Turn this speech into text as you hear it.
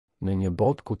Në një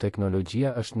botë ku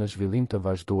teknologjia është në zhvillim të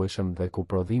vazhdueshëm dhe ku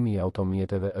prodhimi i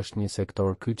automjeteve është një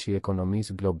sektor kyç i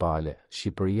ekonomisë globale,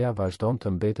 Shqipëria vazhdon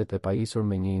të mbetet e pajisur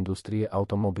me një industri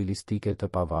automobilistike të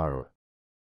pavarur.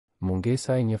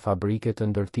 Mungesa e një fabrike të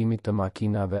ndërtimit të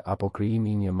makinave apo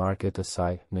krijimi i një marke të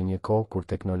saj, në një kohë kur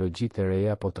teknologjitë e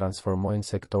reja po transformojnë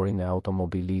sektorin e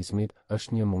automobilizmit,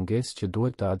 është një mungesë që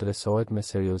duhet të adresohet me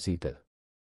seriozitet.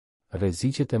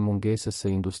 Rreziqet e mungesës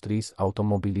së industrisë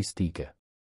automobilistike.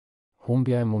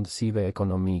 Humbja e mundësive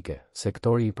ekonomike.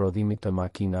 Sektori i prodhimit të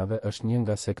makinave është një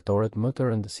nga sektorët më të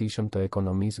rëndësishëm të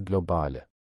ekonomisë globale.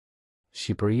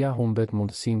 Shqipëria humbet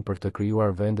mundësinë për të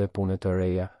krijuar vende pune të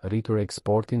reja, rritur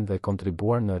eksportin dhe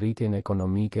kontribuar në rritjen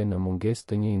ekonomike në mungesë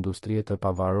të një industrie të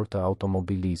pavarur të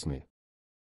automobilizmit.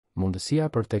 Mundësia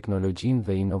për teknologjinë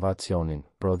dhe inovacionin,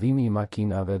 prodhimi i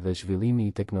makinave dhe zhvillimi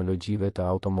i teknologjive të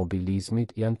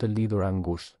automobilizmit janë të lidhura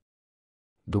ngushtë.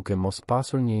 Duke mos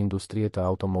pasur një industrie të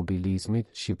automobilizmit,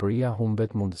 Shqipëria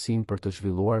humbet mundësinë për të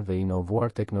zhvilluar dhe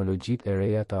inovuar teknologjitë e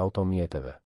reja të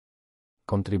automjeteve.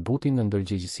 Kontributi në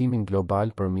ndërgjegjësimin global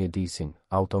për mjedisin,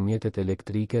 automjetet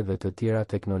elektrike dhe të tjera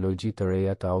teknologji të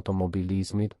reja të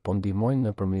automobilizmit po ndihmojnë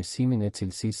në përmirësimin e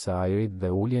cilësisë së ajrit dhe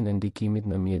uljen e ndikimit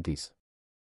në mjedis.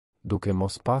 Duke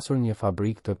mos pasur një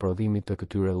fabrikë të prodhimit të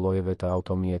këtyre llojeve të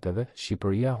automjeteve,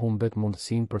 Shqipëria humbet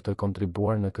mundësinë për të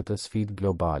kontribuar në këtë sfidë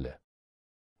globale.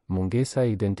 Mungesa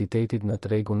e identitetit në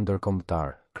tregun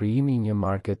ndërkombëtar. Krijimi i një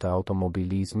marke të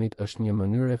automobilizmit është një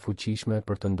mënyrë e fuqishme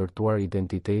për të ndërtuar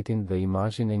identitetin dhe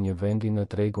imazhin e një vendi në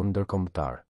tregun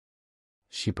ndërkombëtar.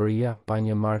 Shqipëria, pa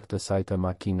një markë të saj të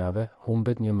makinave,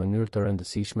 humbet një mënyrë të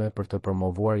rëndësishme për të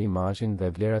promovuar imazhin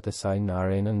dhe vlerat e saj në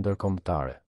arenën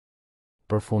ndërkombëtare.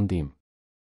 Përfundim.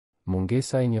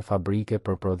 Mungesa e një fabrike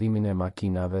për prodhimin e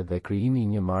makinave dhe krijimi i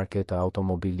një marke të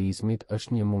automobilizmit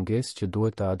është një mungesë që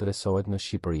duhet të adresohet në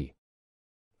Shqipëri.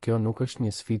 Kjo nuk është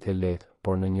një sfidë e lehtë,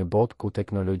 por në një botë ku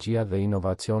teknologjia dhe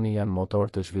inovacioni janë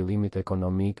motor të zhvillimit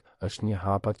ekonomik, është një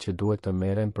hapat që duhet të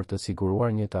merren për të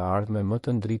siguruar një të ardhme më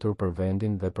të ndritur për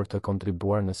vendin dhe për të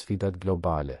kontribuar në sfidat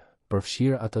globale,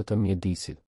 përfshirë atë të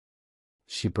mjedisit.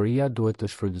 Shqipëria duhet të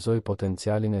shfrytëzojë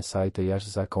potencialin e saj të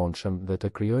jashtëzakonshëm dhe të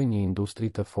krijojë një industri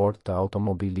të fortë të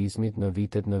automobilizmit në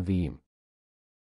vitet në vijim.